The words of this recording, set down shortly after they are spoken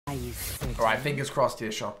Alright, fingers crossed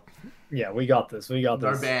here, Shop. Yeah, we got this. We got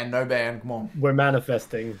No this. ban, no ban. Come on. We're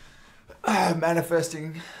manifesting.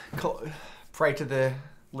 Manifesting. Pray to the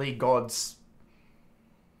league gods.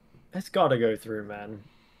 It's got to go through, man.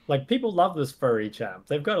 Like, people love this furry champ.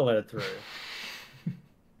 They've got to let it through.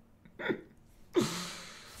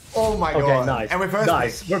 Oh my god. Okay, nice. And we're first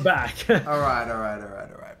nice. pick. We're back.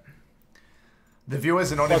 Alright. The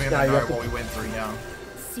viewers are not even going to know what we went through now.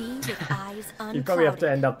 See with eyes unclouded. You probably have to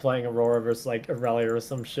end up playing Aurora versus, like, Aurelia or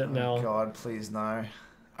some shit now. Oh god, please no.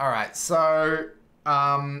 Alright, so...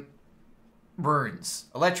 runes.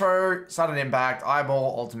 Electro, Sudden Impact,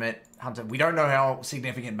 Eyeball, Ultimate, Hunter. We don't know how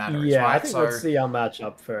significant matter is, yeah, right? I think let's see our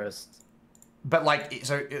matchup first. But, like,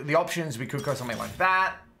 so the options, we could go something like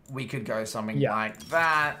that. We could go something like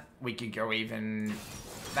that. We could go even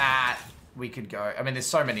that. We could go... I mean, there's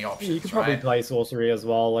so many options, You could probably play Sorcery as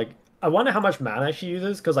well. Like, I wonder how much mana she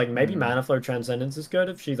uses, because, like, maybe Mana Flow Transcendence is good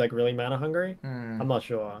if she's, like, really mana hungry. I'm not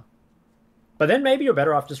sure. But then maybe you're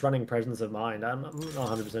better off just running Presence of Mind. I'm not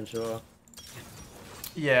 100% sure.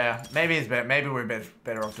 Yeah, maybe it's better. Maybe we're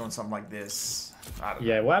better off doing something like this. I don't know.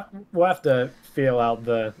 Yeah, we'll have to feel out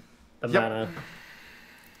the mana.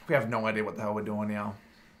 We have no idea what the hell we're doing now.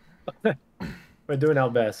 We're doing our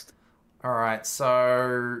best. Alright,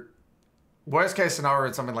 so... Worst case scenario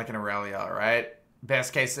is something like an Aurelia, right?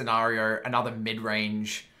 Best case scenario, another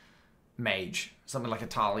mid-range mage. Something like a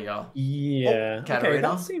Talia. Yeah. Okay,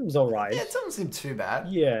 that seems alright. Yeah, it doesn't seem too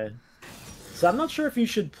bad. Yeah. So I'm not sure if you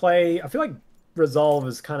should play... I feel like Resolve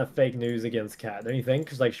is kind of fake news against Cat, don't you think?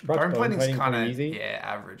 Because, like, Bone Plating's kind of easy. Yeah,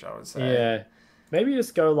 average, I would say. Yeah. Maybe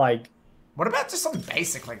just go, like... What about just something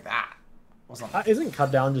basic like that? Isn't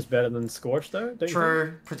Cut Down just better than Scorch, though?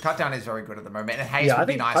 True. Cut Down is very good at the moment. And Haste would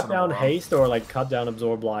be nice Cut Down Haste or, like, Cut Down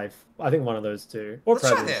Absorb Life. I think one of those two. Or Let's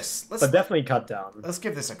try this. But definitely Cut Down. Let's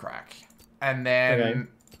give this a crack. And then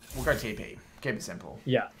we'll go TP. Keep it simple.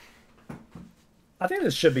 Yeah. I think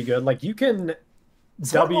this should be good. Like, you can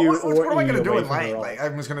so W what am I going to do in lane? lane? Like,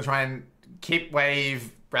 I'm just going to try and keep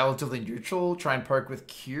wave relatively neutral, try and poke with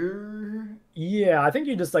Q. Yeah, I think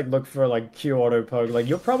you just, like, look for, like, Q auto poke. Like,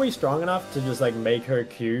 you're probably strong enough to just, like, make her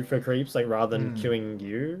Q for creeps, like, rather than Qing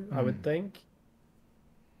you, I would think.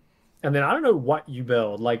 And then I don't know what you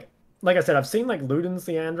build. Like I said, I've seen, like, Luden's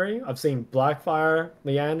Leandry. I've seen Blackfire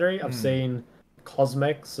Leandry. I've seen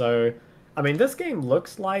Cosmic. So, I mean, this game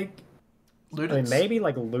looks like... Luden's. I mean, maybe,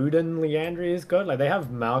 like, Luden Leandry is good. Like, they have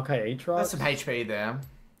Maokai Aatrox. There's some HP there.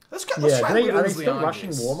 Let's try Luden's are they still Leandry's. rushing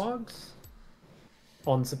Warmogs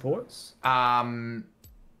on supports? I'm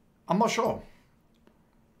not sure.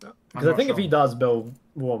 Because I think if he does build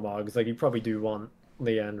Warmogs, like, you probably do want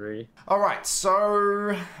Leandry. Alright,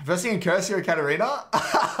 so... Versing Incursio Katarina?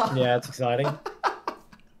 Yeah, it's exciting.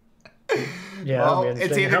 Yeah, well,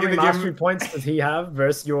 it's either how many mastery points does he have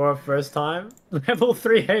versus your first time? Level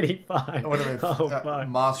 385. What do you mean? Oh, fuck.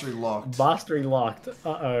 Mastery locked. Mastery locked.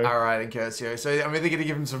 Uh-oh. Alright, Incursio. So I'm either going to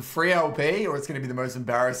give him some free LP or it's going to be the most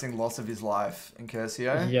embarrassing loss of his life,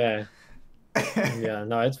 Incursio. Yeah. Yeah,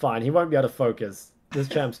 no, it's fine. He won't be able to focus. This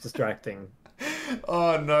champ's distracting.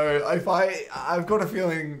 Oh no! I've got a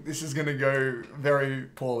feeling this is gonna go very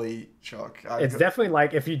poorly, Shock. It's definitely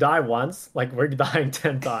like if you die once, like we're dying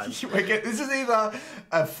 10 times. This is either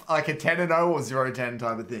like a 10-0 or 0-10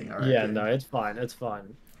 type of thing. Yeah, no, it's fine. It's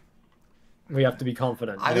fine. We have to be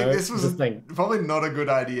confident. I think this was probably not a good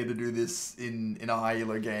idea to do this in a high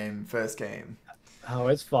elo game, first game. Oh,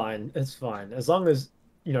 it's fine. It's fine. As long as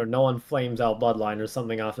no one flames out Bloodline or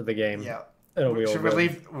something after the game. Yeah. It'll be all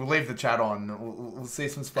good. We'll leave the chat on. We'll see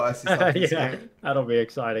some spicy stuff. Yeah, that'll be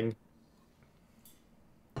exciting.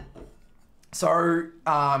 So,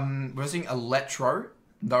 we're seeing Electro,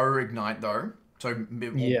 no Ignite though. So, a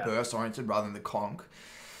bit more burst oriented rather than the Conk.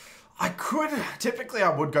 Typically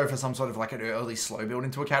I would go for some sort of like an early slow build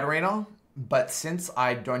into a Katarina. But since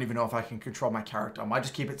I don't even know if I can control my character, I might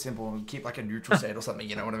just keep it simple and keep like a neutral set or something,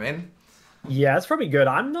 you know what I mean? Yeah, it's probably good.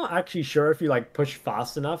 I'm not actually sure if you like push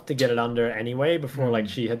fast enough to get it under anyway before like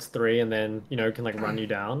she hits 3 and then can like run you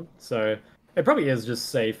down. So it probably is just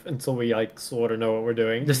safe until we like sort of know what we're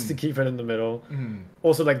doing, just to keep it in the middle.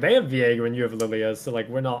 Also, like they have Viego and you have Lilia, so like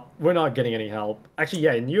we're not getting any help. Actually,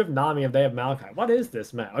 yeah, and you have Nami and they have Maokai. What is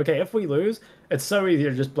this, man? Okay, if we lose, it's so easy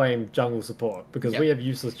to just blame jungle support because we have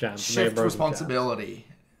useless champs. Shift responsibility.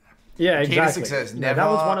 Yeah, exactly. Success, that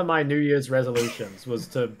was one of my New Year's resolutions was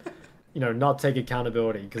to. Not take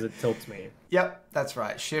accountability because it tilts me. Yep, that's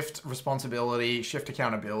right. Shift responsibility, shift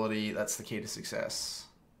accountability. That's the key to success.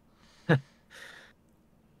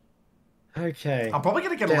 Okay. I'm probably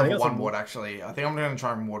going to get a level 1 ward, actually. I think I'm going to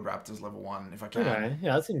try and ward Raptors level 1 if I can. Okay,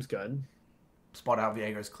 yeah, that seems good. Spot out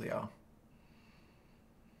Viego's clear.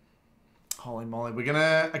 Holy moly. We're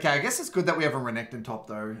gonna... Okay, I guess it's good that we have a Renekton top,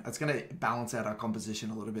 though. It's gonna balance out our composition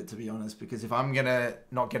a little bit, to be honest. Because if I'm gonna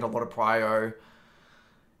not get a lot of prio,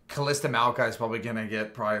 Kalista Malka is probably gonna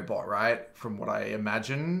get prio bot, right? From what I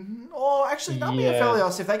imagine. Or actually, Nami and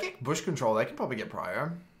Felios, if they get bush control, they can probably get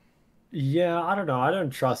prio. Yeah, I don't know. I don't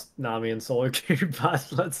trust Nami and solo queue, but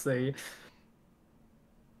let's see.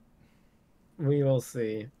 We will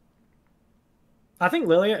see. I think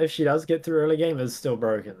Lilia, if she does get through early game, is still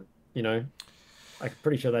broken. You know, I'm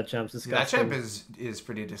pretty sure that champ's disgusting. That champ is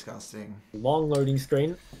pretty disgusting. Long loading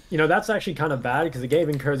screen. You know, that's actually kind of bad because it gave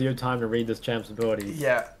Incurzio time to read this champ's abilities.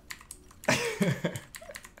 Yeah.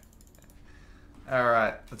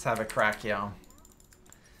 Alright, let's have a crack here.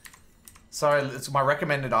 So, it's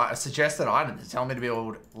my suggested item is telling me to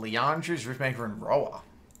build Leandre's Riftmaker and Roa.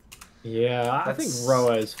 Yeah, I think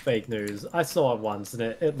Roa is fake news. I saw it once and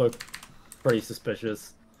it looked pretty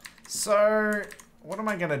suspicious. So, what am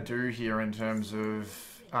I going to do here in terms of...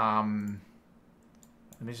 have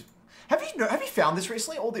you found this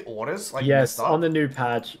recently? All the orders? Like, yes, on the new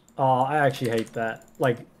patch. Oh, I actually hate that.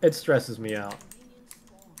 Like, it stresses me out.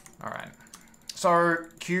 Alright. So,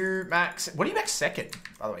 Q max... What do you max second,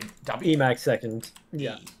 by the way? W? E max second.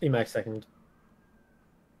 Yeah, E max second.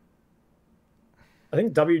 I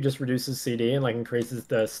think W just reduces CD and, like, increases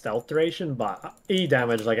the stealth duration, but E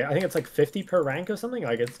damage, like, I think it's, like, 50 per rank or something.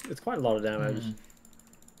 Like, it's quite a lot of damage.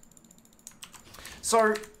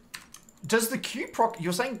 So, does the Q proc...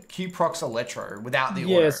 You're saying Q procs Electro without the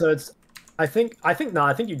auto? Yeah, so it's... I think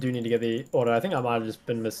you do need to get the auto. I think I might have just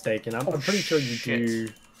been mistaken. I'm pretty sure you do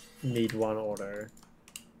need one auto.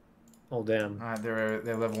 Oh, damn. Alright,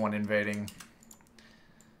 they're level 1 invading.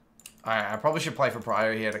 Alright, I probably should play for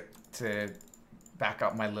Prio here to back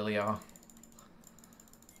up my Lilia.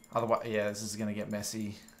 Otherwise, yeah, this is going to get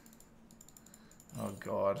messy. Oh,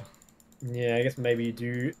 God. Yeah, I guess maybe you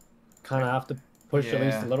do kind of have to push at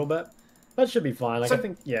least a little bit. That should be fine. Like, so, I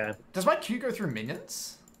think, yeah. Does my Q go through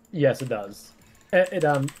minions? Yes, it does. It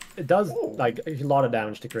does like a lot of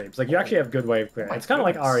damage to creeps. Like you actually have good wave clear. It's kind of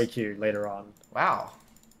like REQ later on. Wow.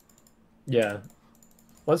 Yeah.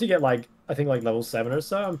 Once you get like I think like level 7 or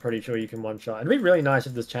so, I'm pretty sure you can one shot. It'd be really nice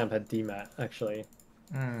if this champ had DMAT actually.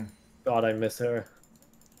 God, I miss her.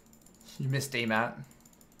 You miss DMAT?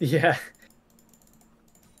 Yeah.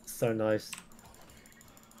 So nice.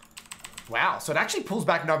 Wow. So it actually pulls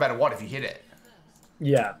back no matter what if you hit it.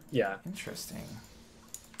 Yeah. Yeah. Interesting.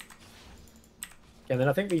 And then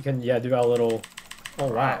I think we can, do our little...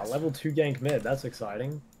 Oh, wow. Level 2 gank mid. That's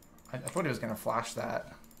exciting. I thought he was going to flash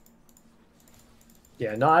that.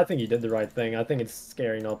 Yeah, no, I think he did the right thing. I think it's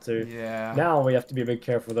scary not to. Yeah. Now we have to be a bit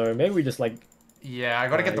careful, though. Maybe we just, like... Yeah, I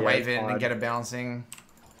got to get the wave in and get it bouncing.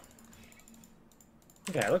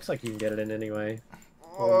 Okay, it looks like you can get it in anyway.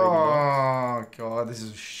 Oh, God. This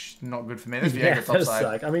is not good for me. There's Viego topside.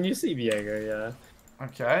 Suck. I mean, you see Viego, yeah.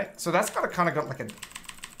 Okay. So that's kind of got like a...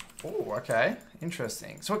 Oh, okay.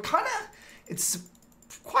 Interesting. So it's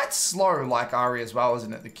quite slow like Ari as well,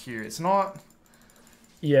 isn't it? The Q. It's not...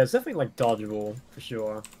 Yeah, it's definitely like dodgeable for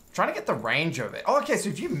sure. Trying to get the range of it. Oh, okay. So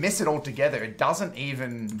if you miss it altogether, it doesn't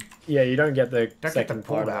even... Yeah, you don't get the second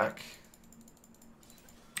pullback.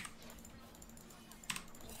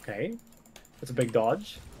 Okay. That's a big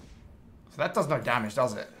dodge. So that does no damage,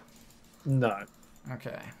 does it? No.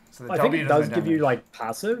 Okay. So the I think it does give you like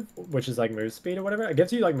passive, which is like move speed or whatever. It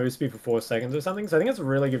gives you like move speed for 4 seconds or something. So I think it's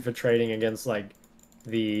really good for trading against like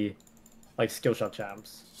the skill shot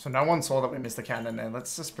champs. So no one saw that we missed the cannon there.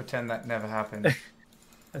 Let's just pretend that never happened.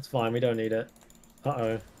 That's fine. We don't need it.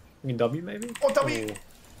 Uh-oh. You can W maybe? Oh, W! Ooh.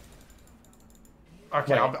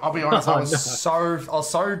 Okay, I'll be honest. I was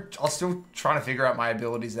still trying to figure out my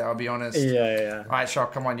abilities there. I'll be honest. Yeah. All right,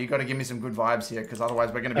 Shock, come on. You got to give me some good vibes here, because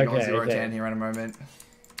otherwise we're going to be going 0-10 here in a moment.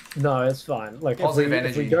 No, it's fine. Like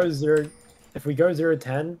if we go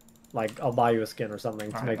 0-10, like I'll buy you a skin or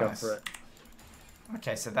something to make up for it.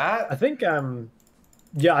 Okay, so that I think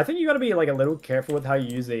I think you got to be like a little careful with how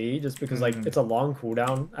you use the E, just because like it's a long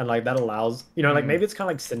cooldown and like that allows like maybe it's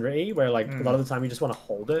kind of like Syndra E where like a lot of the time you just want to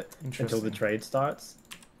hold it until the trade starts.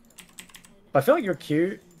 But I feel like your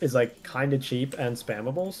Q is like kind of cheap and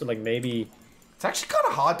spammable, so like maybe it's actually kind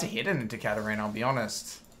of hard to hit into Katarina. I'll be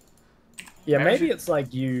honest. Yeah, maybe it's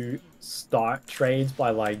like you start trades by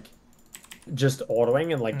like just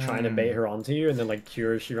autoing and like trying to bait her onto you, and then like Q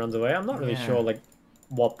her as she runs away. I'm not really sure like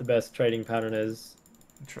what the best trading pattern is.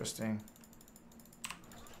 Interesting.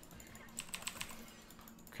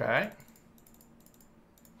 Okay.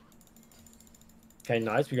 Okay,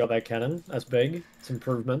 nice. We got that cannon. That's big. It's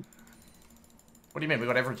improvement. What do you mean? We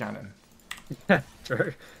got every cannon.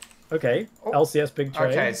 True. Okay. LCS big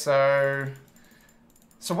trade. Okay, so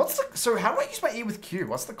So what's the... So how do I use my E with Q?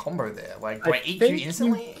 What's the combo there? Like, do I EQ think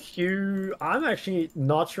instantly? I'm actually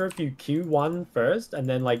not sure if you Q1 first and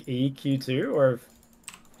then like E Q2 or if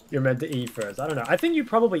you're meant to E first. I don't know. I think you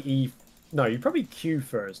probably E... No, you probably Q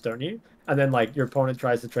first, don't you? And then like your opponent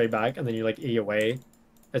tries to trade back and then you like E away.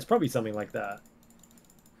 It's probably something like that.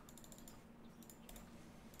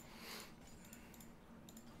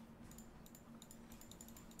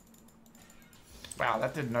 Wow,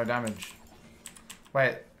 that did no damage.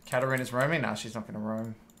 Wait, Katarina's roaming? Nah, she's not going to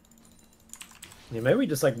roam. Yeah, maybe we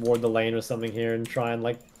just like ward the lane or something here and try and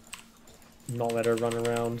like not let her run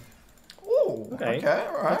around. Ooh, okay,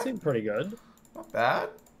 alright. That seemed pretty good. Not bad.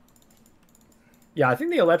 Yeah, I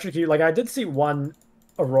think the electrocute, like I did see one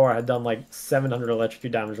Aurora had done like 700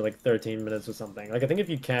 electrocute damage in like 13 minutes or something. Like I think if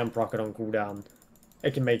you can proc it on cooldown,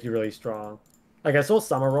 it can make you really strong. Like I saw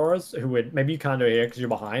some Auroras who would, maybe you can't do it here because you're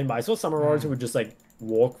behind, but I saw some Auroras who would just like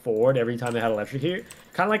walk forward every time they had electrocute.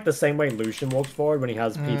 Kind of like the same way Lucian walks forward when he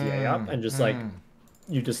has PTA up and just like,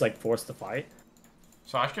 you just like force the fight.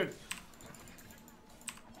 So I think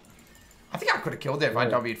I could have killed there if I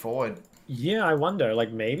W'd forward. Yeah, I wonder,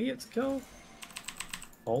 like maybe it's kill?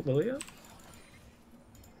 Ult Lilia?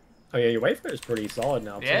 Oh yeah, your wave is pretty solid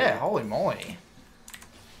now too. Yeah, holy moly.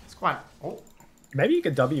 It's quite... Oh. Maybe you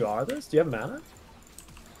could WR this? Do you have mana?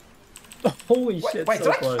 Holy shit, Wait,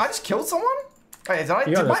 so did close. I just kill someone? Wait, did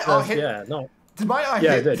You got my R assist, hit? yeah, no. Did my R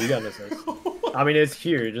Yeah, hit? it did, you got an assist. I mean, it's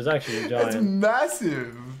huge, it's actually giant. It's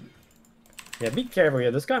massive. Yeah, be careful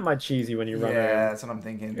here. This guy might cheese you when you run Yeah, around. that's what I'm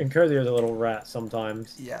thinking. And Curzio's a little rat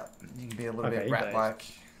sometimes. Yeah, you can be a little Okay, bit he rat-like.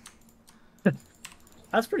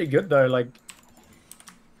 That's pretty good though, like...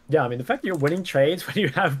 Yeah, I mean, the fact that you're winning trades when you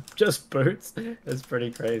have just boots is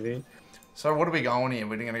pretty crazy. So what are we going here?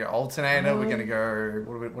 We're gonna go alternator. We're gonna go.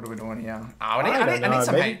 What are we doing here? Oh,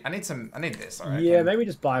 I need some. I need this. Yeah, maybe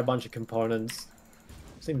just buy a bunch of components.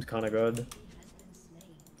 Seems kind of good.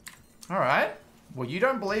 All right. Well, you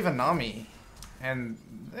don't believe in Nami, and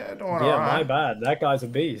they're doing all Yeah, right. my bad. That guy's a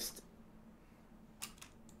beast.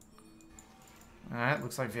 All right.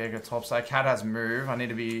 Looks like Viego topside. Cat has move. I need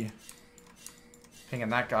to be pinging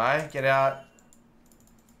that guy. Get out.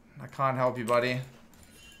 I can't help you, buddy.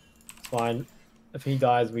 Fine. If he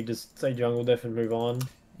dies, we just say jungle diff and move on.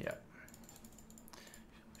 Yeah.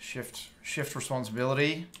 Shift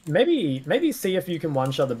responsibility. Maybe see if you can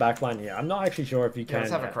one-shot the backline here. I'm not actually sure if you can.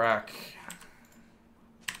 Let's have a crack.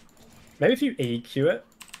 Maybe if you EQ it.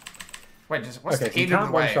 Wait, just what's okay, the so you E to the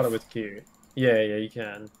can't one-shot it wave? with Q. Yeah, you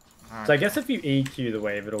can. Okay. So I guess if you EQ the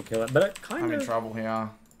wave, it'll kill it. But it kind I'm of... in trouble here.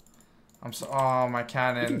 I'm so... Oh, my You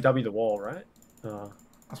cannon. can W the wall, right? I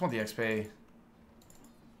just want the XP.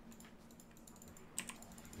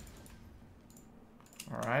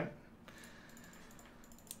 Alright.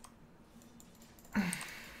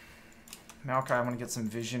 Maokai, I want to get some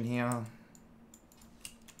vision here.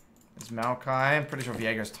 There's Maokai. I'm pretty sure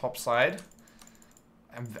Viego's topside.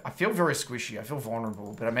 I feel very squishy. I feel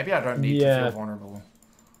vulnerable, but maybe I don't need to feel vulnerable.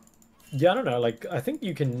 Yeah, I don't know. Like, I think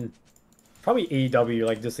you can probably EW,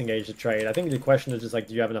 like, disengage the trade. I think the question is just, like,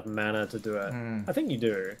 do you have enough mana to do it? I think you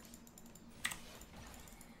do.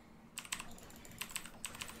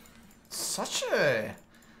 Such a...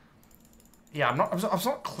 Yeah, I'm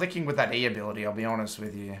not clicking with that E ability, I'll be honest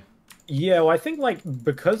with you. Yeah, well, I think, like,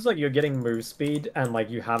 because, like, you're getting move speed and, like,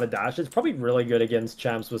 you have a dash, it's probably really good against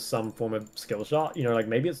champs with some form of skill shot. You know, like,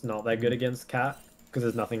 maybe it's not that good against Cat, because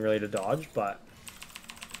there's nothing really to dodge, but...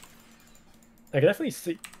 I can definitely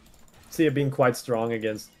see it being quite strong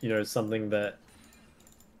against, you know, something that...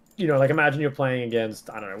 You know, like, imagine you're playing against,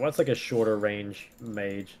 I don't know, what's, like, a shorter range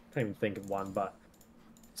mage? I can't even think of one, but...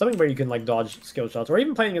 Something where you can, like, dodge skill shots, or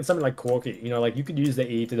even playing against something like Corki. You know, like, you could use the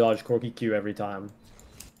E to dodge Corki Q every time.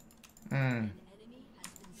 I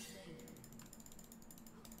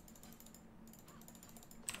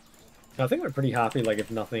think we're pretty happy, like, if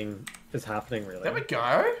nothing is happening, really. There we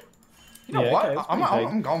go. You know what? Okay,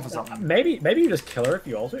 I'm going for something. Maybe you just kill her if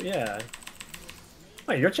you alter. Yeah.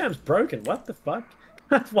 Wait, your champ's broken. What the fuck?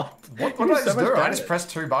 What did I just do? I just pressed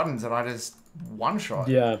 2 buttons and I just one-shot.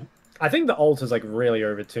 Yeah. I think the ult is, like, really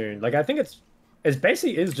overtuned. Like, I think it's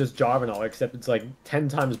basically is just Jarvanol, except it's, like, 10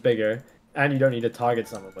 times bigger, and you don't need to target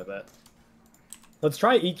someone with it. Let's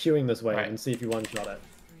try EQing this way and see if you one-shot it.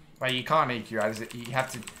 Wait, you can't EQ. You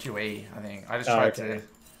have to QE, I think. I just tried to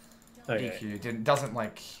EQ. It doesn't,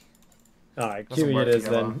 like... Alright, QE it is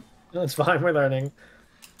then. That's fine, we're learning.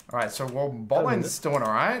 Alright, so, well, Botland's doing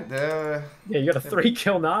alright. Yeah, you got a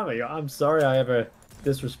 3-kill Nami. I'm sorry I ever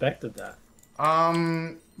disrespected that.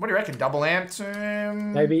 What do you reckon? Double amp to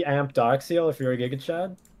him? Maybe amp Darkseal if you're a Giga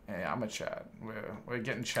Chad? Yeah, I'm a Chad. We're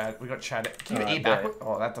getting Chad. We got Chad. Can you E backward?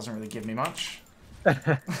 Oh, that doesn't really give me much.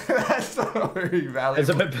 That's not very valuable. It's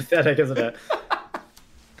a bit pathetic, isn't it?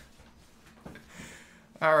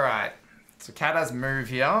 Alright. So Cat has move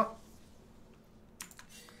here.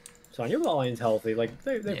 So your line's healthy. Like,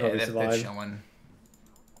 they Yeah, probably they're survive. chilling.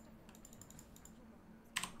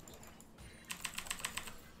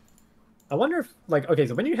 I wonder if, like, okay,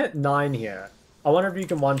 so when you hit 9 here, I wonder if you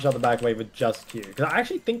can one-shot the back wave with just Q. Because I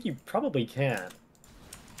actually think you probably can.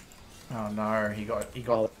 Oh no, he got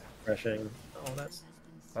Oh, refreshing. Oh,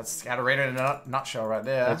 that's Aurora in a nutshell right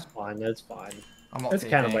there. that's fine. That's fine. I'm not It's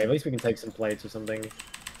counter wave. At TPing. least we can take some plates or something.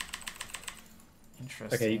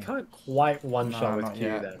 Interesting. Okay, you can't quite one-shot No, with not Q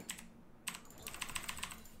yet. then.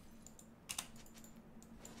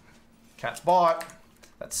 Cat's bot.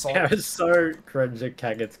 That's solid. Yeah, it's so cringe that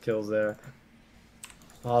Cat gets kills there.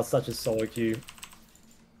 Oh, such a solo Q.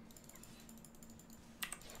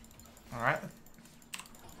 Alright.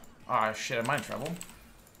 Oh shit, am I in trouble?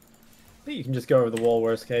 I think you can just go over the wall,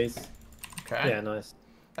 worst case. Okay. Yeah, nice.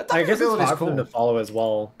 That I guess it's ability's hard for them to cool. follow as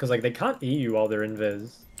well, because like they can't E you while they're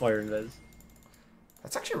invis. While you're invis.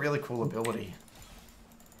 That's actually a really cool ability.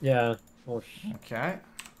 Yeah. Well, Okay.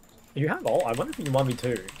 you have all. I wonder if you can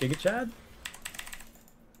 1v2. Giga Chad?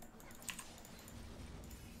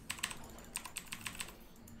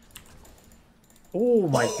 Oh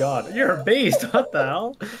my god, you're a beast! What the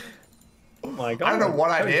hell? Oh my god. I don't know what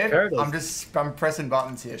I Coach did. Curtis. I'm pressing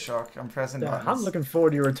buttons here, Shock. I'm pressing Yeah, buttons. I'm looking forward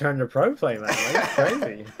to your return to pro play, man. Like, that's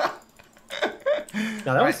crazy.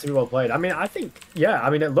 No, that was super well played. I mean, I think, yeah, I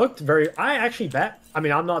mean, it looked very... I actually bet, I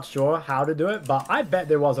mean, I'm not sure how to do it, but I bet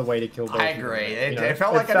there was a way to kill both I of them, agree. you know? It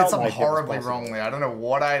felt like I did something like it was horribly possible. wrongly. I don't know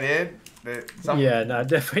what I did. But something... Yeah, no,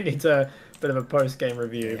 definitely needs a bit of a post-game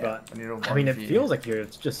review, Yeah, but... I need a I mean, it review. feels like you're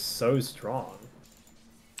just so strong.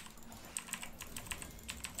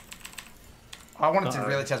 I wanted to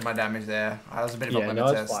really test my damage there. I was a bit of a Yeah, limit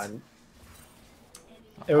no, it's test. fine.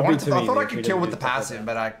 It would be too I easy thought I if we could kill didn't with do the stuff like passive, that.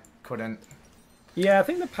 but I couldn't. Yeah, I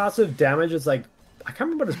think the passive damage is like... I can't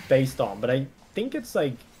remember what it's based on, but I think it's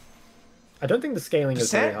like... I don't think the scaling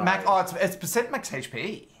is very Percent high. max. Oh, it's percent max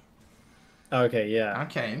HP. Okay, yeah.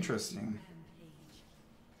 Okay, interesting.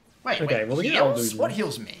 Wait, Okay, wait. well, we can all Heals? do What this.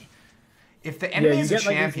 heals me? If the Yeah, enemy you is a get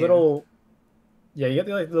like champion. these little... Yeah, you get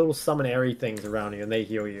the, like, little summon airy things around you, and they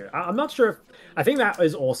heal you. I'm not sure if... I think that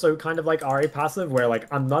is also kind of like RA passive, where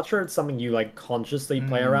like, I'm not sure it's something you like consciously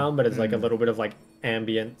play around, but it's like a little bit of like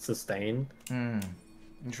ambient sustain.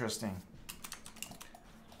 Interesting.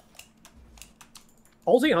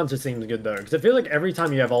 Ulti Hunter seems good though, because I feel like every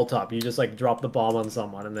time you have ult up, you just like drop the bomb on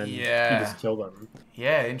someone and then Yeah. you just kill them.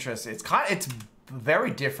 Yeah, interesting. It's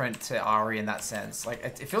very different to Ari in that sense. Like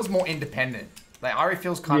it feels more independent. Like Ari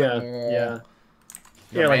feels kind Yeah, of more. yeah. You know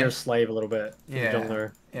Yeah, what I like mean? you're a slave a little bit. Yeah.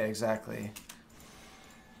 Jungler. Yeah, exactly.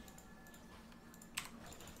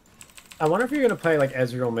 I wonder if you're gonna play like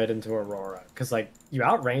Ezreal mid into Aurora, because like you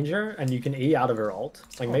outrange her and you can E out of her ult.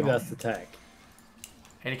 Like maybe on. that's the tech.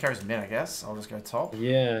 80 carries mid, I guess. I'll just go top.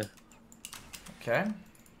 Yeah. Okay.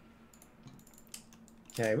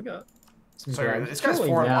 Okay, we got some So, ground. this guy's Surely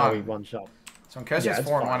 4 and now 1. we one shot. So Nkos's Yeah, it's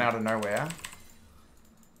 4 and 1 fine. out of nowhere.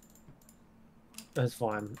 That's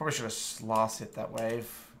fine. Probably should have last hit that wave.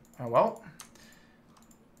 Oh well.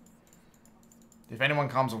 If anyone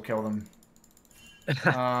comes, we'll kill them.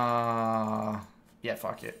 Yeah,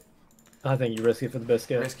 fuck it. I think you risk it for the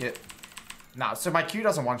biscuit. Risk it. Nah, so my Q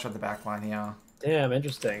doesn't one-shot the backline here. Damn,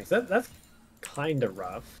 interesting. So that's kind of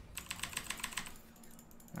rough.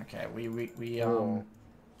 Okay, we Oh.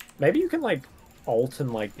 Maybe you can like ult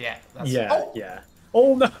and like yeah, that's yeah, oh! yeah.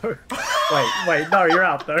 Oh no! wait, no, you're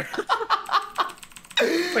out though.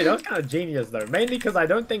 Wait, that was kind of genius though. Mainly because I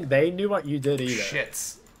don't think they knew what you did either.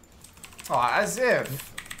 Shit. Oh, as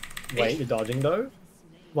if. Wait, you're dodging though?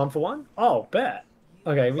 1-for-1? Oh, bet.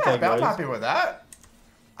 Okay, we Yeah, take I'm those. happy with that.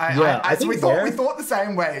 I So think we thought the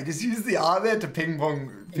same way. Just use the R there to ping pong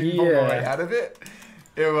our way out of it.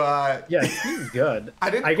 Yeah, it seems good.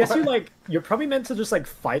 I guess you're probably meant to just like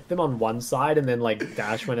fight them on one side and then like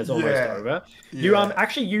dash when it's almost Yeah. over. Yeah.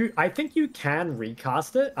 I think you can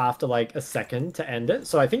recast it after like a second to end it.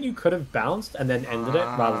 So I think you could have bounced and then ended it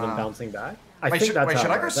rather than bouncing back. I think should that's how I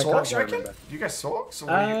it go works. I Sorks, you can't reckon? remember. Do you go Sorks?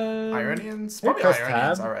 Or Ionians? Probably press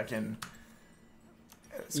Ionians, tab. I reckon.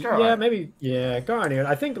 Let's go. Yeah, maybe. Yeah, go on here.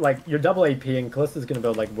 I think like your double AP and Callista's gonna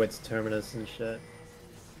build like Wit's Terminus and shit.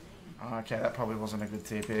 Okay, that probably wasn't a good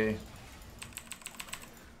TP.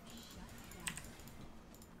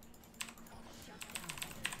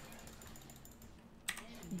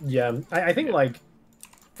 Yeah, I think like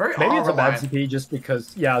Very maybe it's a bad R-reliant. CP just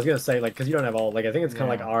because. Yeah, I was gonna say like because you don't have ult. Like I think it's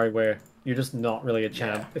kind of Yeah. like Ari where you're just not really a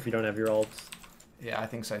champ Yeah. if you don't have your ults. Yeah, I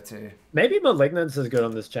think so too. Maybe Malignance is good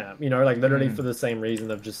on this champ. You know, like literally for the same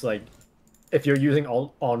reason of just like, if you're using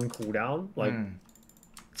ult on cooldown, like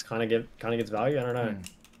it's kind of gets value. I don't know.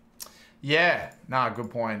 Yeah, nah,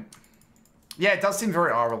 good point. Yeah, it does seem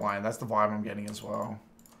very R reliant. That's the vibe I'm getting as well.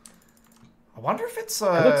 I wonder if it's It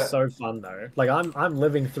looks so fun though. Like I'm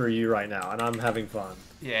living through you right now, and I'm having fun.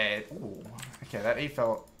 Yeah. Ooh. Okay, that E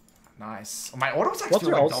felt nice. My auto's actually What's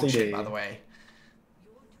your like ult dog CD? shit, by the way.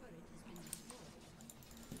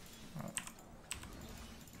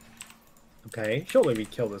 Okay, surely we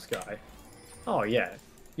kill this guy. Oh yeah,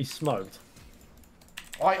 he's smoked.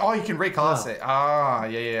 Oh, you can recast it. Ah,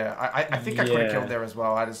 yeah. I think I could have killed there as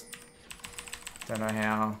well. I just don't know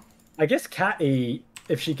how. I guess Cat E,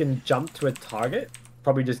 if she can jump to a target,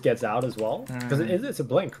 probably just gets out as well. Because it's a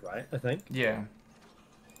blink, right? I think. Yeah.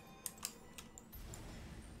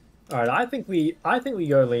 All right, I think we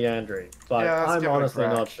go Leandry, but Yeah, let's I'm give it a honestly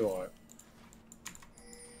crack. not sure.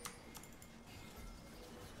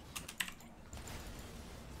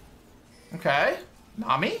 Okay.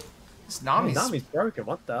 Nami? This Nami's, Nami's broken.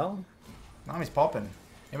 What the hell? Nami's popping.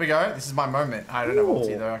 Here we go. This is my moment. I don't know what to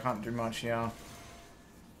Ooh. do though. I can't do much here.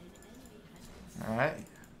 Alright.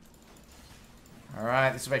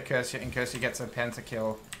 Alright, this is where Kersia gets a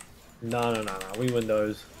pentakill. No. We win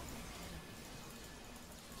those.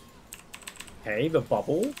 Hey, the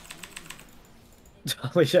bubble.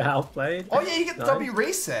 Alicia outplayed. Oh yeah, you get the Nice. W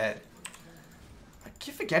reset. I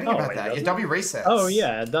keep forgetting Oh, about wait, that. does Your it? W resets. Oh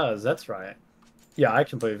yeah, it does. That's right. Yeah, I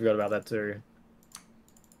completely forgot about that too.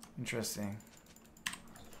 Interesting.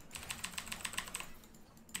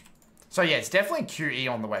 So yeah, it's definitely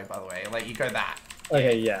QE on the way, by the way. Like, you go that.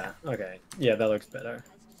 Okay, yeah. Okay. Yeah, that looks better.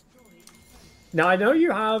 Now, I know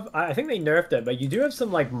you have... I think they nerfed it, but you do have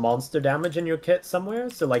some, like, monster damage in your kit somewhere.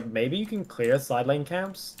 So, like, maybe you can clear side lane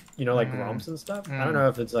camps. You know, like, romps and stuff. I don't know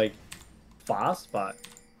if it's, like, fast, but...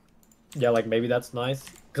 Yeah, like, maybe that's nice.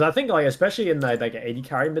 Because I think, like, especially in the, like, 80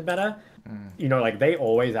 carry mid-meta, you know, like, they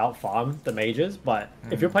always out-farm the mages. But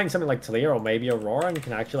if you're playing something like Talia or maybe Aurora and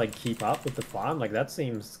can actually, like, keep up with the farm, like, that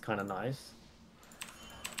seems kind of nice.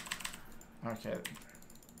 Okay.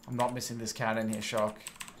 I'm not missing this cat in here, Shock.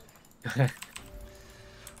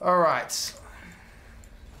 Alright.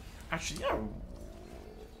 Actually, yeah.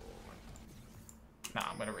 Nah,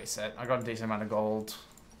 I'm gonna reset. I got a decent amount of gold.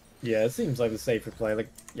 Yeah, it seems like the safer play. Like,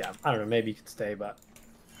 yeah, I don't know, maybe you could stay, but...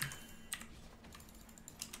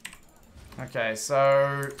 Okay,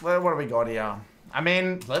 so what do we got here? I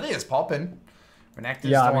mean, Lydia's popping. Renekton's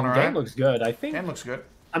Yeah, I doing mean, alright. game looks good. I think... Game looks good.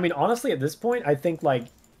 I mean, honestly, at this point, I think, like,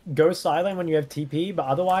 go silent when you have TP, but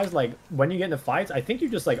otherwise, like, when you get into fights, I think you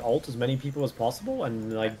just, like, ult as many people as possible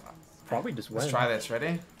and, like, probably just win. Let's try this.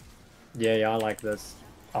 Ready? Yeah, I like this.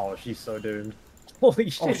 Oh, she's so doomed. Holy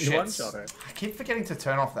shit, Oh, you shit. one-shot her. I keep forgetting to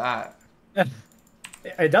turn off that.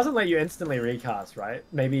 It doesn't let you instantly recast, right?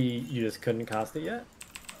 Maybe you just couldn't cast it yet?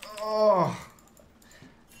 Oh.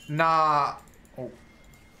 Nah. Oh.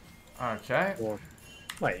 Okay. Or,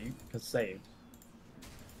 wait, you got saved.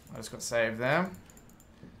 I just got saved there.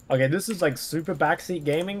 Okay, this is like super backseat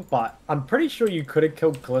gaming, but I'm pretty sure you could have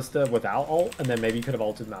killed Callista without ult, and then maybe you could have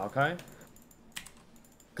ulted Maokai.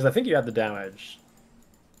 Because I think you had the damage.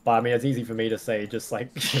 But I mean, it's easy for me to say, just like,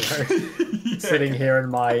 you know, sitting here in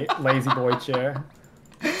my lazy boy chair.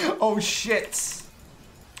 Oh shit!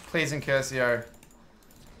 Please, Incursio.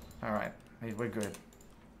 Alright, we're good.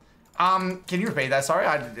 Can you repeat that? Sorry,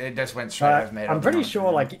 it just went straight over me. I'm pretty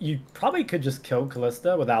sure, like, you probably could just kill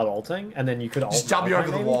Callista without ulting, and then you could ult just W Maokai,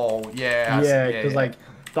 over the maybe? wall. Yeah. Yeah, because like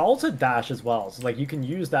the ulted dash as well, so like you can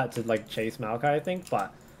use that to like chase Maokai, I think.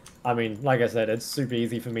 But I mean, like I said, it's super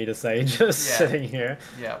easy for me to say just sitting here.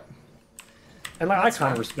 Yeah. And like That's I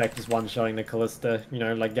kind of fine. respect just one shotting the Callista, you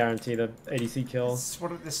know, like guarantee the ADC kill. It's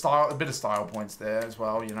what the style, a bit of style points there as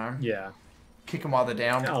well. You know. Yeah, Kick them while they're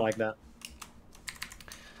down. I like that.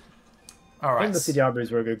 All I right. think the CDR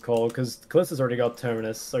boosts were a good call because Callista's already got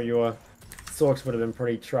Terminus, so your Sorks would have been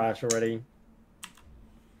pretty trash already.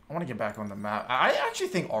 I want to get back on the map. I actually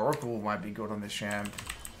think Oracle might be good on this champ.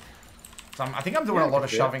 So I think I'm doing a lot of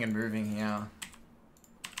shoving and moving here.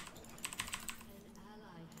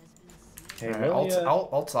 Okay, Alright, really,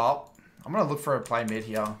 ult's up. I'm gonna look for a play mid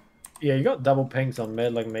here. yeah, you got double pinks on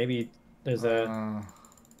mid. Like maybe there's a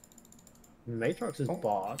Matrox is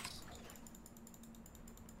bot.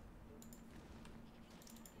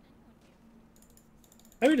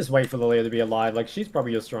 Maybe just wait for Lilia to be alive. Like, she's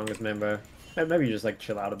probably your strongest member. Maybe you just, like,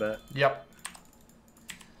 chill out a bit. Yep.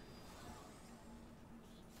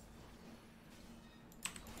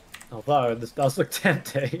 Although, this does look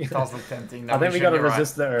tempting. It does look tempting. No, I think we should, gotta you're right.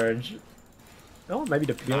 resist the urge. Oh, maybe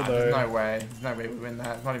to peel, Nah, though. there's no way. There's no way we win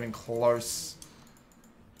that. It's not even close.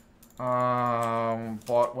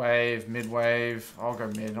 Bot wave, mid wave. I'll go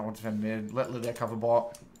mid. I want to defend mid. Let Lydia cover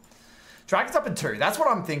bot. Dragon's up in 2. That's what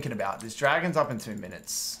I'm thinking about. This Dragon's up in 2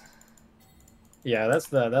 minutes. Yeah, that's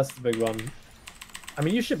the big one. I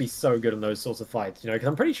mean, you should be so good in those sorts of fights, you know, because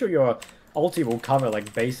I'm pretty sure your ulti will cover,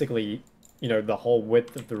 like, basically, you know, the whole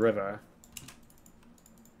width of the river.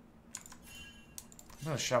 I'm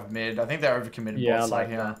gonna shove mid. I think they're overcommitted Yeah, bot I side like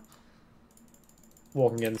here. that.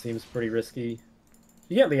 Walking in seems pretty risky.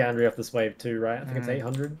 You get Leandri off this wave too, right? I think it's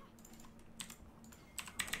 800.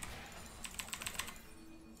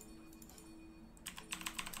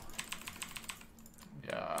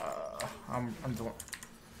 Yeah, I'm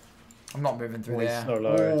not moving through Oh, he's there. so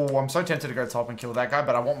low. Oh, I'm so tempted to go top and kill that guy,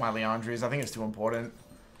 but I want my Leandris. I think it's too important.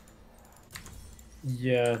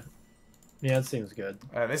 Yeah. Yeah, it seems good.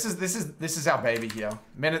 This is our baby here.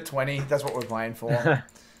 Minute 20. That's what we're playing for. I'm Yeah,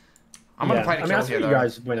 gonna play to I mean, kill I think here you though.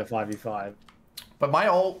 guys win a 5v5. But my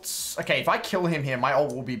ults... Okay, if I kill him here, my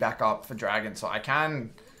ult will be back up for Dragon, so I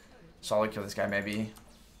can solo kill this guy maybe.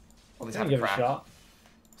 Well, he's Can had you a give it a crack. shot?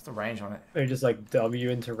 What's the range on it? Maybe just like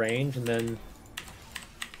W into range and then...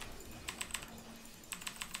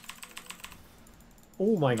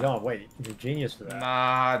 Oh my god, wait. You're a genius for that.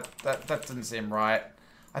 Nah, that didn't seem right.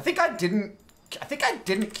 I think I didn't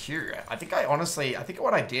Q. I think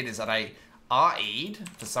what I did is that I RE'd.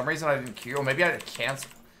 For some reason I didn't Q, or maybe I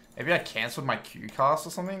cancelled my Q cast or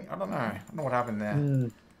something. I don't know. I don't know what happened there.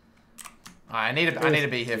 I need to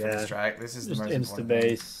be here for this track. This is just the most insta important thing.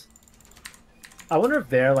 base. I wonder if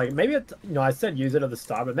they're like, maybe it's, you know, I said use it at the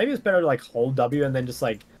start, but maybe it's better to like hold W and then just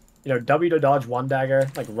like, you know, W to dodge one dagger,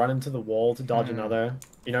 like run into the wall to dodge another.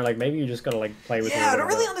 You know, like maybe you just gotta like play with it. Yeah, I don't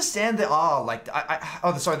really understand the R. Like,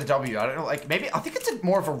 the W. I don't know. Like, maybe I think it's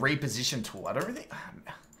more of a reposition tool. I don't really.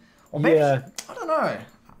 Or maybe Yeah. I don't know.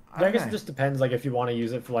 I guess it just depends, like if you want to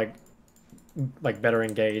use it for like better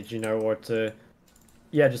engage, you know, or to,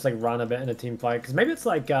 yeah, just like run a bit in a team fight. Because maybe it's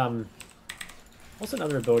like what's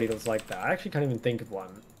another ability that's like that? I actually can't even think of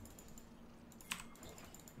one.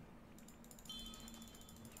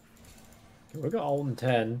 Okay, we've got ult in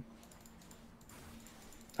 10.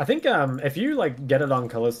 I think if you like get it on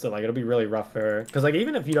Callista, like it'll be really rough for her. Because like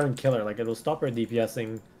even if you don't kill her, like it'll stop her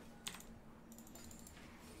DPSing.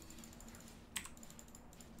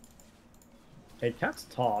 Okay, Cat's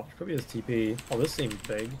top. She probably has TP. Oh, this seems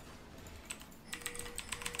big.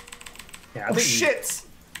 Yeah, I Oh think shit!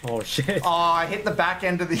 Oh shit. Oh, I hit the back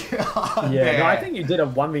end of the. Yeah, no, I think you did a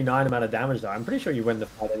 1v9 amount of damage though. I'm pretty sure you win the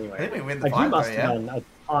fight anyway. I think we win the like, fight you must though, have done a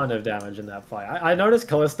ton of damage in that fight. I noticed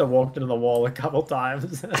Callista walked into the wall a couple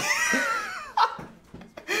times.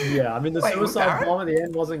 Yeah, I mean the suicide bomb at the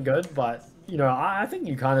end wasn't good, but you know, I think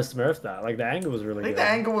you kind of smurfed that. Like the angle was really I think good. the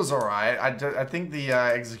angle was alright. I think the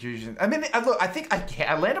execution. I mean, look. I think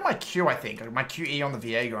I landed my Q. I think my QE on the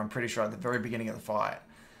Viego. I'm pretty sure at the very beginning of the fight.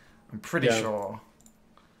 I'm pretty sure.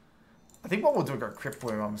 I think what we'll do is go Crypt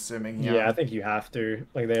Bloom, I'm assuming. Yeah, I think you have to.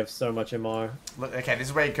 Like, they have so much MR. Look, okay, this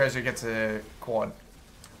is where Gozo gets a quad.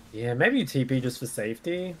 Yeah, maybe you TP just for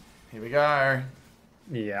safety. Here we go.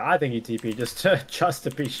 Yeah, I think you TP just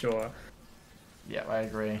to be sure. Yeah, I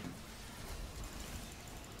agree.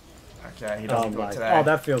 Okay, he doesn't do it today. Oh,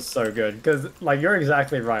 that feels so good. Because, like, you're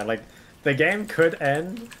exactly right. Like, the game could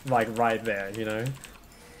end, like, right there, you know?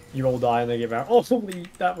 You all die and they get back. Oh, holy,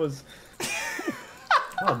 that was...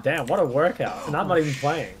 Oh, damn, what a workout. And I'm not even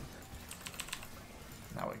playing.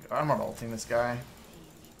 Now we go. I'm not ulting this guy.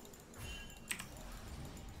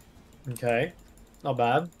 Okay. Not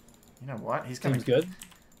bad. You know what? He's gonna... Seems good.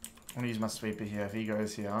 I'm gonna use my sweeper here if he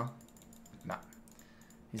goes here. Nah.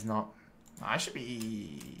 He's not. No, I should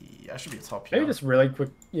be a top here. Maybe just really quick...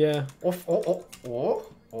 Yeah. Or...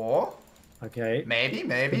 Okay. Maybe.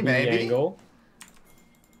 The angle.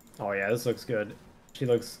 Oh, yeah, this looks good. She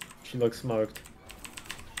looks smoked.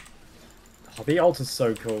 Oh, the ult is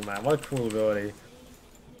so cool, man. What a cool ability.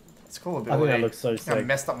 It's a cool I ability. think that looks so sick. I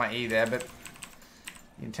messed up my E there, but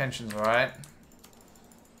the intention's alright. I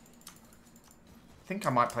think I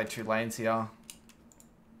might play 2 lanes here.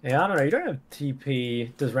 Yeah, I don't know. You don't have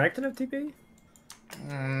TP. Does Renekton have TP?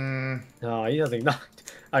 No, he hasn't. No.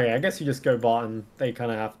 Okay, I guess you just go bot and they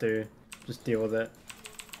kind of have to just deal with it.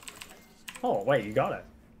 Oh, wait, you got it.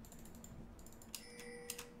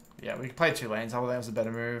 Yeah, we could play 2 lanes. I thought that was a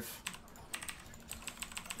better move.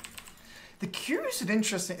 The Q is an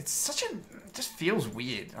interesting... It's such a... It just feels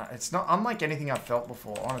weird. It's not unlike anything I've felt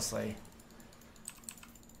before, honestly.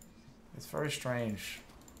 It's very strange.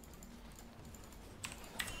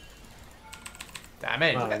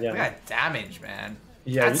 Damage. Wow, Look at that damage, man.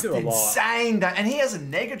 Yeah, That's you do a lot. insane. And he has a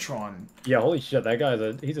Negatron. Yeah, holy shit, that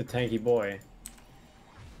guy's he's a tanky boy.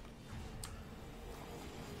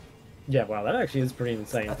 Yeah, wow, that actually is pretty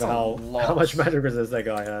insane That's for a how lot. much magic resist that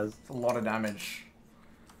guy has. It's a lot of damage.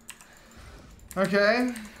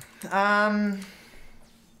 Okay. I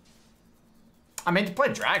mean, to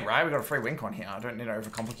play drag, right? We got a free win con here. I don't need to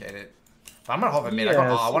overcomplicate it. But I'm gonna hover mid. Yeah,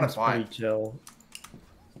 I want to seems fight. pretty chill.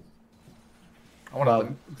 I want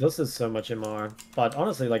But to. this is so much MR. But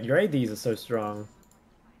honestly, like, your ADs are so strong.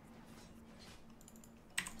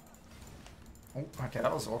 Oh, okay,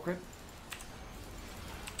 that was awkward.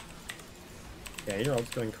 Yeah, your ult's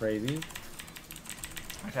going crazy.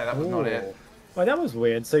 Okay, that was not it. Wait, that was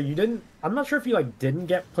weird. So you didn't... I'm not sure if you, like, didn't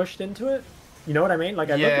get pushed into it. You know what I mean? Like,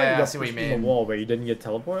 I looked like Yeah, you I got see what pushed you in the mean. wall where you didn't get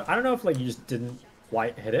teleported. I don't know if, like, you just didn't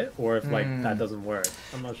quite hit it or if, like, that doesn't work.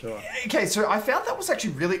 I'm not sure. Okay, so I found that was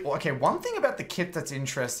actually really... Okay, one thing about the kit that's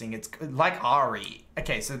interesting, it's like Ari.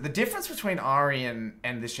 Okay, so the difference between Ari and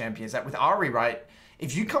this champion is that with Ari, right,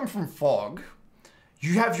 if you come from Fog,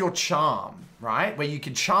 you have your charm, right? Where you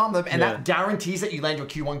can charm them, and that guarantees that you land your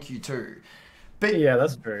Q1, Q2. But Yeah,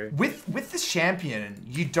 that's true. with this champion,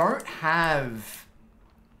 you don't have...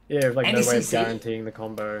 Yeah, like, any no way of CC. guaranteeing the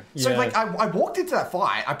combo. So, Yeah. like, I walked into that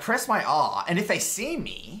fight, I pressed my R, and if they see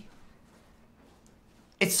me,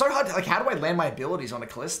 it's so hard to, like, how do I land my abilities on a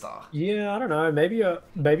Callista? Yeah, I don't know. Maybe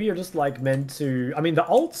you're just like meant to. I mean, the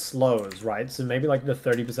ult slows, right? So maybe like the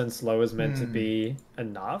 30% slow is meant to be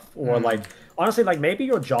enough, or like honestly, like maybe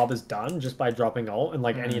your job is done just by dropping ult, and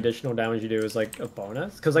like any additional damage you do is like a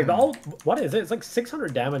bonus. Because like the ult, what is it? It's like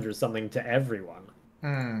 600 damage or something to everyone.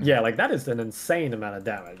 Yeah, like that is an insane amount of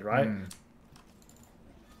damage, right?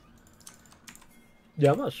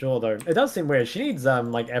 Yeah, I'm not sure though. It does seem weird. She needs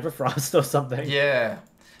like Everfrost or something. Yeah.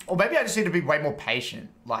 Or maybe I just need to be way more patient.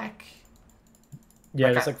 Like,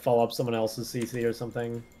 Yeah, just like follow up someone else's CC or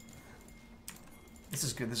something. this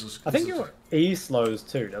is good. This was. I think your E slows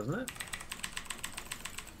too, doesn't it?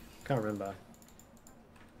 Can't remember.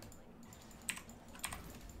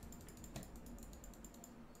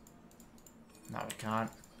 No, we can't.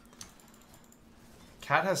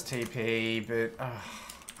 Cat has TP, but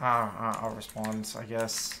I'll respond, I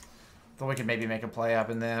guess. Thought we could maybe make a play up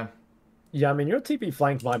in there. Yeah, I mean, your TP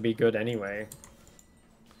flank might be good anyway.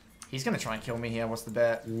 He's gonna try and kill me here. What's the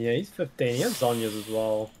bet? Yeah, he's 15. He has Zonya's as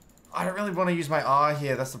well. I don't really want to use my R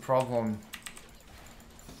here. That's the problem.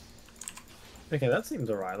 Okay, that seems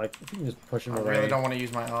alright. Like, if you can just push him I away. really don't want to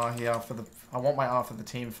use my R here for the. I want my R for the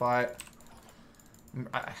team fight.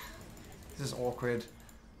 This is awkward.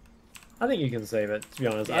 I think you can save it, to be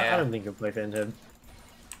honest. Yeah. I don't think you'll play Phantom.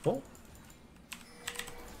 Oh.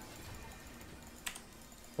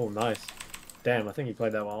 Oh, nice. Damn, I think he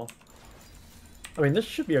played that well. I mean, this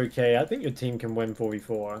should be okay. I think your team can win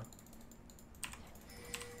 4v4.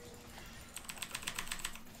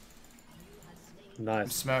 I'm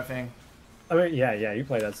Nice. smurfing. I mean, yeah, you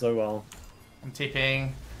played that so well. I'm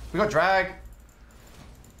TPing. We got drag.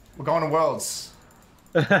 We're going to Worlds.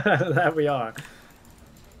 That we are.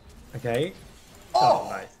 Okay. Oh!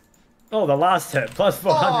 Nice. Oh, the last hit, plus Oh,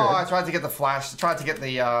 400. I tried to get the flash. I tried to get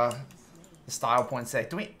the style point sec.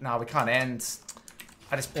 Do we? No, we can't end.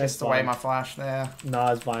 I just That's pissed away fine. my flash there.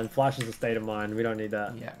 Nah, it's fine. Flash is a state of mind. We don't need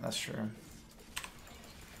that. Yeah, that's true.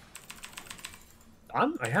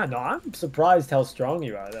 I'm surprised how strong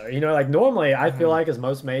you are though. You know, like normally I feel like as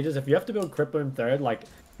most mages, if you have to build Crit Boom third, like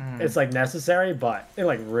it's like necessary, but it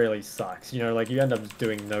like really sucks. You know, like you end up just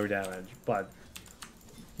doing no damage. But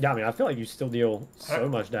yeah, I mean, I feel like you still deal so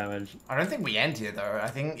much damage. I don't think we end here though. I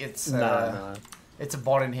think it's Nah. it's a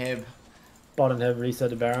bot inhib. Bottom head reset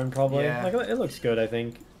to Baron probably. Yeah. Like it looks good, I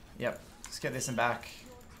think. Yep. Let's get this in back.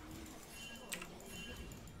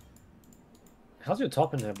 How's your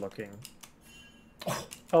top inhib looking?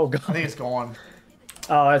 Oh god. I think it's gone.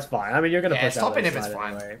 Oh, that's fine. I mean, you're gonna Yeah, push top out inhib that is side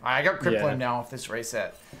fine. anyway. I got Crit Yeah. Bloom now off this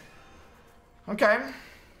reset. Okay.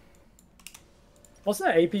 What's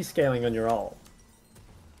that AP scaling on your ult?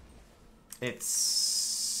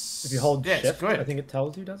 It's... If you hold yeah, shift, it's good. I think it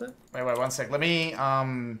tells you, does it? Wait, 1 sec. Let me,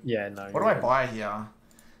 Yeah, no. what do I buy here?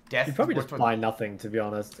 Death? You probably just what- buy nothing, to be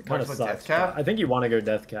honest. It kind Works of with sucks. Death Cap? but I think you want to go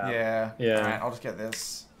Death Cap. Yeah. Yeah. Alright, I'll just get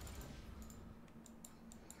this.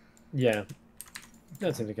 Yeah.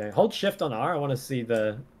 That seems okay. Hold shift on R. I want to see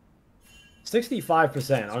the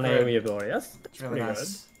 65% on good. AoE ability. That's It's really pretty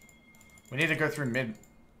nice. We need to go through mid.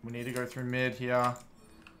 We need to go through mid here.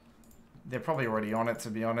 They're probably already on it, to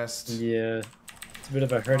be honest. good. Yeah. It's a bit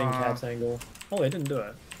of a hurting cats angle. Oh, they didn't do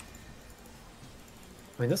it.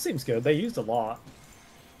 I mean, this seems good. They used a lot.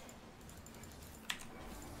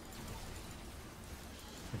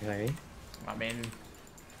 Okay. I mean,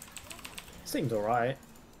 Seems alright.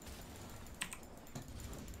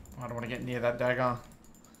 I don't want to get near that dagger.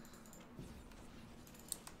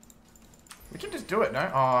 We can just do it,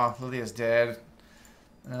 no? Oh, Lilia's dead.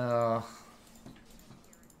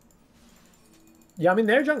 Yeah, I mean,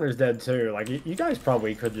 their jungler's dead too. Like, you guys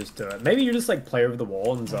probably could just do it. Maybe you just, like, play over the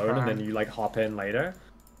wall and zone, and then you, like, hop in later.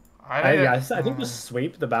 I think just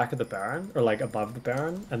sweep the back of the Baron, or, like, above the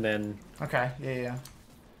Baron, and then... Okay, yeah.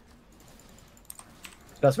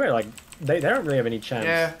 That's where, like, they don't really have any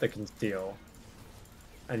chance that can steal.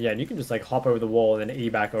 And yeah, and you can just, like, hop over the wall and then E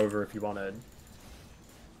back over if you wanted.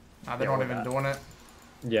 Nah, they're not even doing it.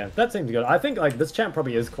 Yeah, that seems good. I think, like, this champ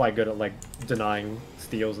probably is quite good at, like, denying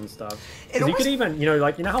steals and stuff. Because you could even, you know,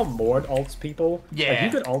 like, you know how Mord ults people? Yeah. Like,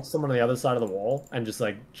 you could ult someone on the other side of the wall and just,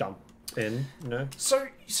 like, jump in, you know? So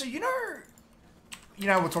you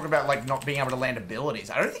know, we're talking about, like, not being able to land abilities.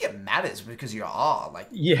 I don't think it matters because you are, like...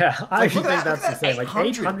 Yeah, I actually think that's the same. Like,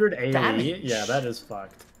 800 AoE, damage. yeah, that is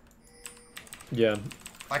fucked. Yeah.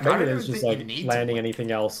 Like, Maybe it is just, like, landing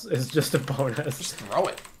anything else is just a bonus. Just throw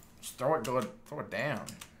it. Just throw it good. Throw it down.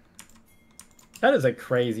 That is a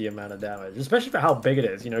crazy amount of damage, especially for how big it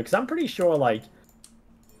is, you know, because I'm pretty sure, like...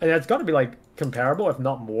 And it's got to be, like, comparable, if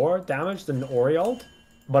not more damage than Ori ult,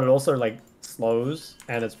 but it also, like, slows,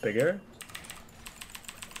 and it's bigger.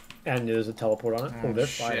 And there's a teleport on it. Oh, they're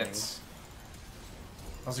fighting.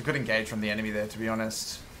 That was a good engage from the enemy there, to be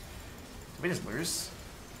honest. Did we just lose?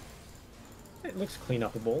 It looks clean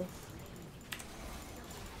upable.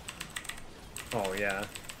 Oh, yeah.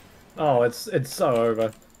 Oh, it's so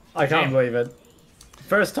over. I can't believe it.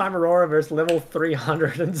 First time Aurora versus level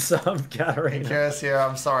 300 and some Katarina. Yes, yeah,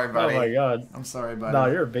 I'm sorry, buddy. Oh my god. I'm sorry, buddy. No,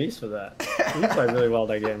 you're a beast for that. You played really well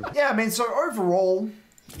that game. Yeah, I mean, so overall,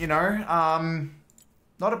 you know,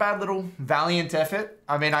 not a bad little valiant effort.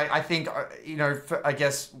 I mean, I think, you know, I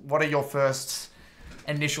guess, what are your first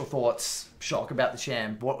initial thoughts, Shock, about the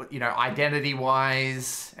champ? What, you know,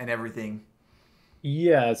 identity-wise and everything?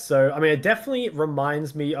 Yeah, so, I mean, it definitely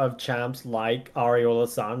reminds me of champs like Ari or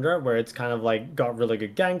Lissandra, where it's kind of, like, got really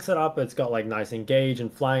good gank setup, it's got, like, nice engage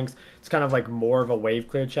and flanks, it's kind of, like, more of a wave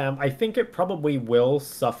clear champ. I think it probably will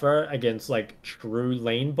suffer against, like, true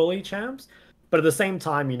lane bully champs, but at the same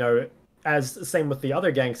time, you know, as same with the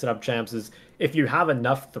other gank setup champs, is if you have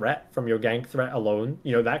enough threat from your gank threat alone,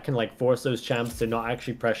 you know, that can, like, force those champs to not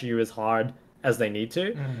actually pressure you as hard as they need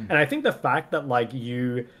to. And I think the fact that, like,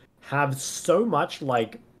 you have so much,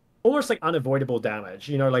 like, almost like unavoidable damage,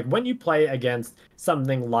 you know, like when you play against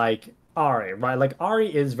something like Ari, right? Like,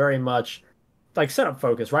 Ari is very much like setup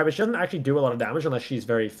focused, right? But she doesn't actually do a lot of damage unless she's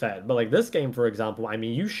very fed. But like this game, for example, I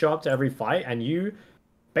mean, you show up to every fight and you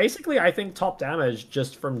basically, I think, top damage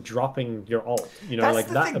just from dropping your ult. You know, that's like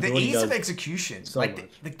the that thing. ability The ease does of execution, so like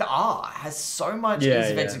much. the R has so much Yeah,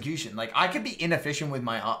 ease of yeah. execution. Like I could be inefficient with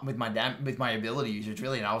my ability usage,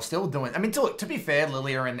 really, and I was still doing. I mean, to be fair,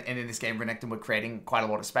 Lilia and in this game, Renekton were creating quite a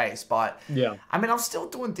lot of space, but Yeah. I mean, I was still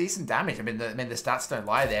doing decent damage. I mean, the stats don't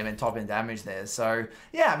lie there. I mean, top end damage there. So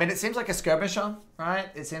yeah, I mean, it seems like a skirmisher, right?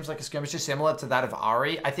 It seems like a skirmisher similar to that of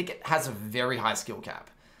Ari. I think it has a very high skill cap.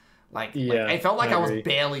 Like, Yeah, it felt like I I was agree.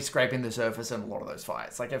 barely scraping the surface in a lot of those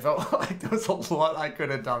fights. Like, it felt like there was a lot I could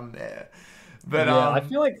have done there. But Yeah, I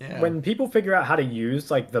feel like yeah. when people figure out how to use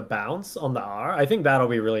like the bounce on the R, I think that'll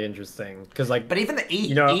be really interesting. Because like, But even the E,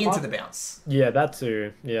 you know, E into the bounce. yeah, that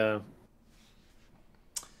too. Yeah.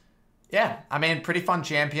 Yeah, I mean, pretty fun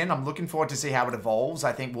champion. I'm looking forward to see how it evolves.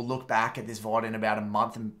 I think we'll look back at this VOD in about a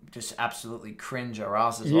month and just absolutely cringe our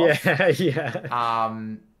asses off. Yeah, yeah.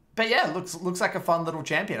 But yeah, looks like a fun little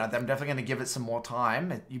champion. I'm definitely going to give it some more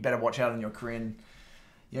time. You better watch out on your Korean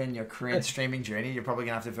streaming journey. You're probably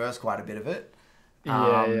going to have to verse quite a bit of it.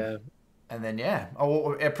 Yeah. And then yeah, I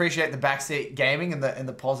appreciate the backseat gaming and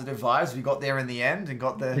the positive vibes. We got there in the end and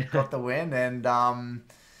got the win. And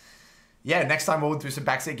yeah, next time we'll do some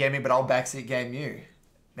backseat gaming, but I'll backseat game you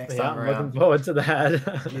next time I'm around. looking forward to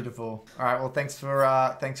that. Beautiful. All right. Well, thanks for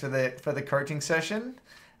the coaching session.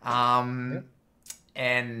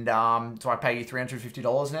 And do I pay you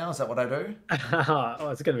 $350 now? Is that what I do? Oh,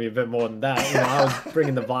 it's going to be a bit more than that. You know, I was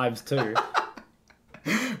bringing the vibes too.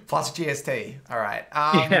 Plus GST. All right.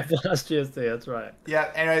 Yeah, plus GST, that's right. Yeah.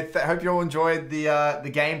 Anyway, I hope you all enjoyed the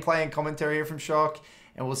gameplay and commentary here from Shock,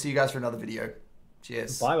 and we'll see you guys for another video.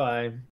 Cheers. Bye-bye.